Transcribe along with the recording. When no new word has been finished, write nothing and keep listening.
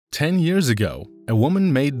10 years ago, a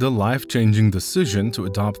woman made the life-changing decision to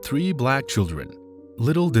adopt 3 black children.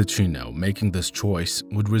 Little did she know making this choice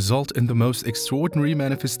would result in the most extraordinary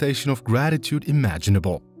manifestation of gratitude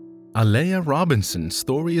imaginable. Alea Robinson's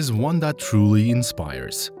story is one that truly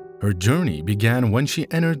inspires. Her journey began when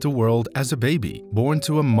she entered the world as a baby, born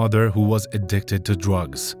to a mother who was addicted to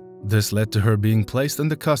drugs. This led to her being placed in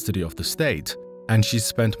the custody of the state, and she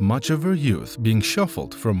spent much of her youth being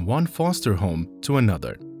shuffled from one foster home to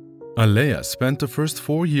another. Alea spent the first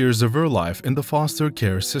 4 years of her life in the foster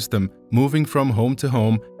care system, moving from home to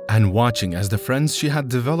home and watching as the friends she had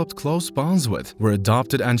developed close bonds with were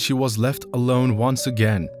adopted and she was left alone once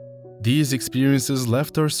again. These experiences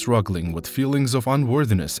left her struggling with feelings of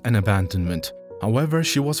unworthiness and abandonment. However,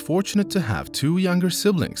 she was fortunate to have 2 younger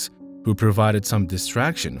siblings who provided some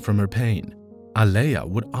distraction from her pain. Alea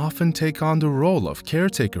would often take on the role of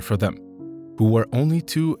caretaker for them, who were only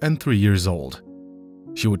 2 and 3 years old.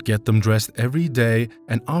 She would get them dressed every day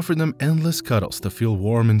and offer them endless cuddles to feel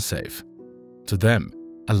warm and safe. To them,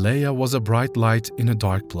 Alea was a bright light in a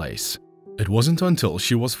dark place. It wasn't until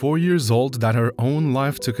she was 4 years old that her own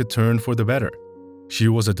life took a turn for the better. She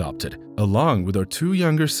was adopted, along with her 2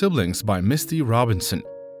 younger siblings, by Misty Robinson,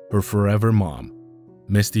 her forever mom.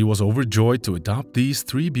 Misty was overjoyed to adopt these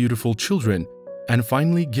 3 beautiful children and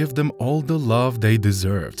finally give them all the love they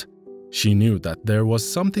deserved. She knew that there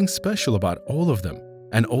was something special about all of them,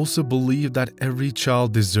 and also believed that every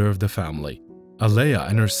child deserved a family. Alea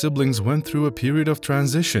and her siblings went through a period of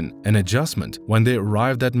transition and adjustment when they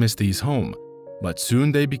arrived at Misty's home, but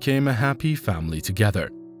soon they became a happy family together.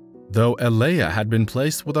 Though Alea had been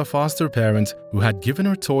placed with a foster parent who had given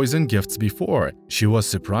her toys and gifts before, she was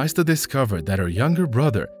surprised to discover that her younger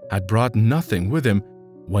brother had brought nothing with him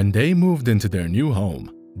when they moved into their new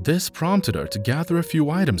home. This prompted her to gather a few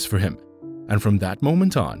items for him, and from that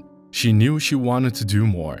moment on, she knew she wanted to do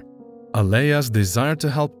more. Alea's desire to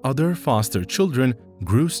help other foster children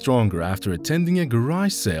grew stronger after attending a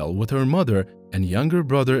garage sale with her mother and younger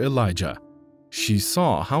brother Elijah. She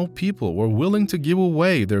saw how people were willing to give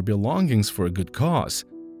away their belongings for a good cause,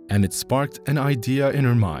 and it sparked an idea in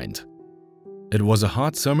her mind. It was a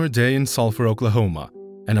hot summer day in Sulphur, Oklahoma,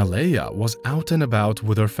 and Alea was out and about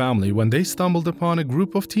with her family when they stumbled upon a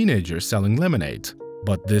group of teenagers selling lemonade.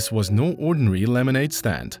 But this was no ordinary lemonade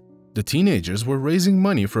stand. The teenagers were raising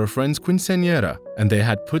money for a friend's quinceañera, and they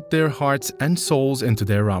had put their hearts and souls into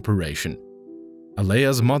their operation.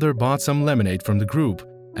 Alea's mother bought some lemonade from the group,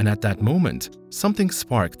 and at that moment, something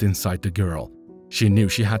sparked inside the girl. She knew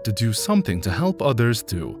she had to do something to help others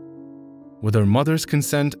too. With her mother's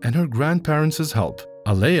consent and her grandparents' help,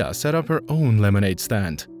 Alea set up her own lemonade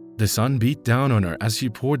stand. The sun beat down on her as she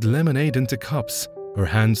poured lemonade into cups, her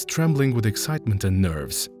hands trembling with excitement and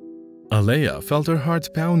nerves. Alea felt her heart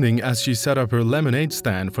pounding as she set up her lemonade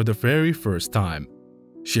stand for the very first time.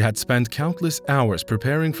 She had spent countless hours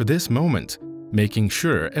preparing for this moment, making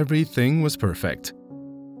sure everything was perfect.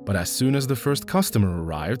 But as soon as the first customer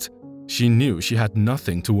arrived, she knew she had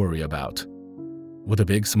nothing to worry about. With a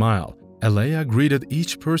big smile, Alea greeted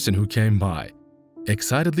each person who came by,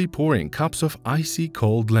 excitedly pouring cups of icy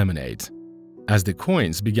cold lemonade. As the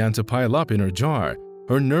coins began to pile up in her jar,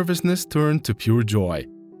 her nervousness turned to pure joy.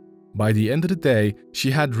 By the end of the day,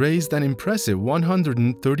 she had raised an impressive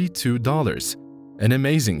 $132, an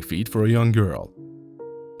amazing feat for a young girl.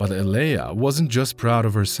 But Alea wasn't just proud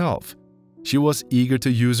of herself. She was eager to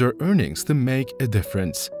use her earnings to make a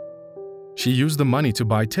difference. She used the money to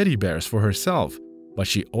buy teddy bears for herself, but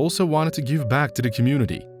she also wanted to give back to the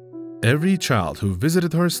community. Every child who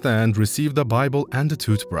visited her stand received a Bible and a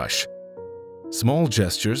toothbrush. Small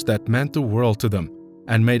gestures that meant the world to them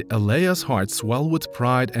and made Alea's heart swell with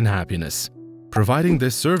pride and happiness. Providing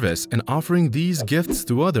this service and offering these gifts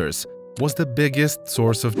to others was the biggest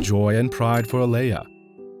source of joy and pride for Alea.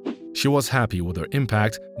 She was happy with her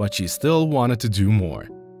impact, but she still wanted to do more.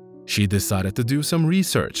 She decided to do some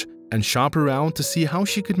research and shop around to see how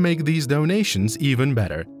she could make these donations even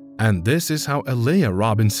better. And this is how Alea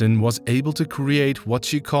Robinson was able to create what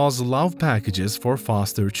she calls love packages for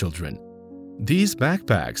foster children. These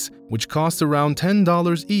backpacks, which cost around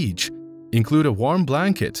 $10 each, include a warm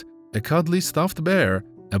blanket, a cuddly stuffed bear,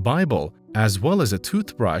 a Bible, as well as a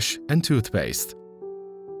toothbrush and toothpaste.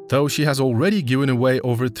 Though she has already given away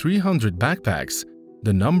over 300 backpacks,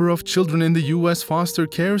 the number of children in the U.S. foster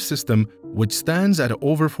care system, which stands at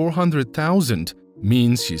over 400,000,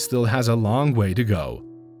 means she still has a long way to go.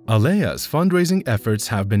 Alea's fundraising efforts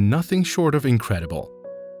have been nothing short of incredible.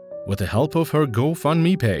 With the help of her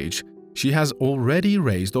GoFundMe page, she has already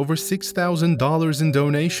raised over $6,000 in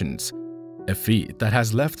donations, a feat that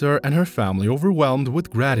has left her and her family overwhelmed with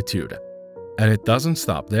gratitude. And it doesn't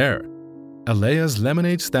stop there. Alea's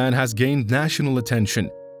lemonade stand has gained national attention,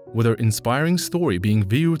 with her inspiring story being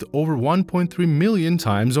viewed over 1.3 million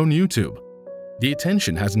times on YouTube. The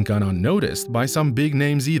attention hasn't gone unnoticed by some big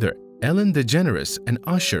names either. Ellen DeGeneres and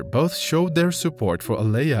Usher both showed their support for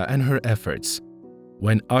Alea and her efforts.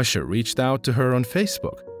 When Usher reached out to her on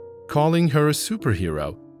Facebook, calling her a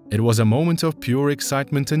superhero, it was a moment of pure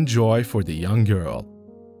excitement and joy for the young girl.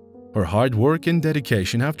 Her hard work and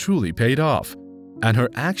dedication have truly paid off, and her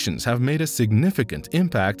actions have made a significant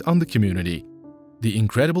impact on the community. The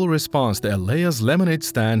incredible response to Alea's lemonade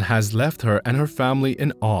stand has left her and her family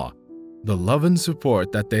in awe. The love and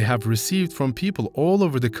support that they have received from people all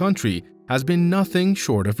over the country has been nothing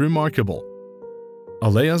short of remarkable.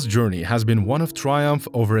 Alea's journey has been one of triumph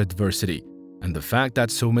over adversity, and the fact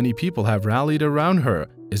that so many people have rallied around her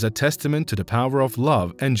is a testament to the power of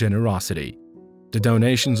love and generosity. The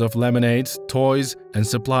donations of lemonades, toys, and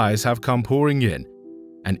supplies have come pouring in,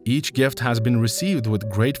 and each gift has been received with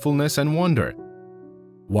gratefulness and wonder.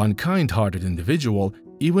 One kind-hearted individual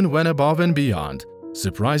even went above and beyond,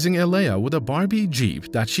 surprising Alea with a Barbie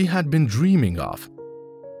Jeep that she had been dreaming of.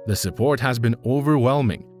 The support has been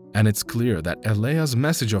overwhelming, and it's clear that Alea's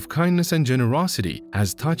message of kindness and generosity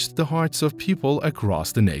has touched the hearts of people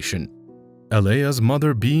across the nation. Alea's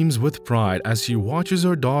mother beams with pride as she watches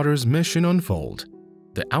her daughter's mission unfold.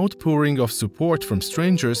 The outpouring of support from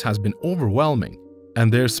strangers has been overwhelming,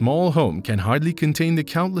 and their small home can hardly contain the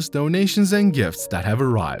countless donations and gifts that have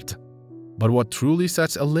arrived. But what truly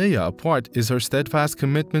sets Alea apart is her steadfast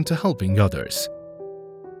commitment to helping others.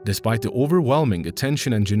 Despite the overwhelming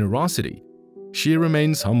attention and generosity, she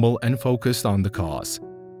remains humble and focused on the cause.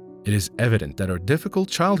 It is evident that her difficult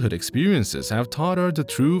childhood experiences have taught her the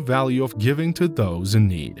true value of giving to those in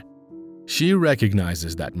need. She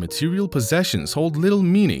recognizes that material possessions hold little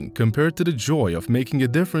meaning compared to the joy of making a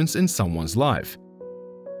difference in someone's life,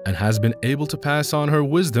 and has been able to pass on her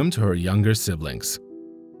wisdom to her younger siblings.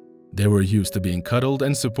 They were used to being cuddled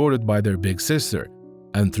and supported by their big sister,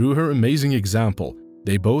 and through her amazing example,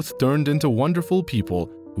 they both turned into wonderful people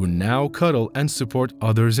who now cuddle and support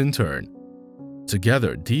others in turn.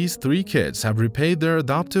 Together, these three kids have repaid their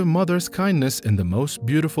adoptive mother's kindness in the most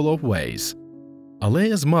beautiful of ways.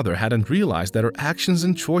 Alea's mother hadn't realized that her actions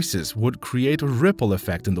and choices would create a ripple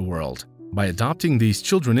effect in the world. By adopting these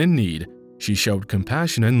children in need, she showed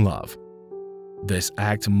compassion and love. This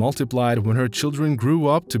act multiplied when her children grew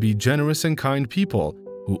up to be generous and kind people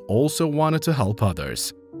who also wanted to help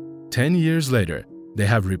others. 10 years later, they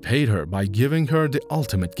have repaid her by giving her the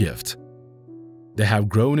ultimate gift. They have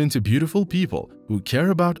grown into beautiful people who care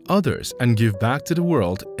about others and give back to the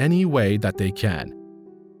world any way that they can.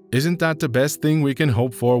 Isn't that the best thing we can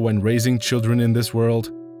hope for when raising children in this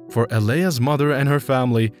world? For Alea's mother and her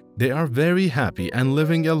family, they are very happy and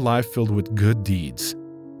living a life filled with good deeds.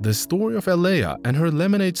 The story of Alea and her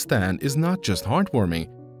lemonade stand is not just heartwarming,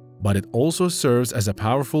 but it also serves as a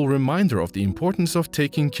powerful reminder of the importance of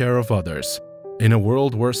taking care of others. In a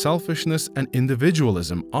world where selfishness and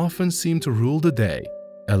individualism often seem to rule the day,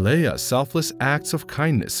 Alea's selfless acts of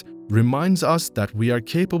kindness reminds us that we are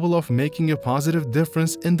capable of making a positive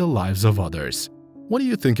difference in the lives of others. What do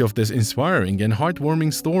you think of this inspiring and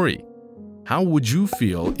heartwarming story? How would you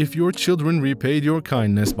feel if your children repaid your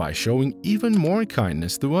kindness by showing even more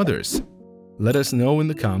kindness to others? Let us know in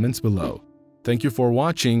the comments below. Thank you for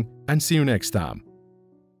watching, and see you next time.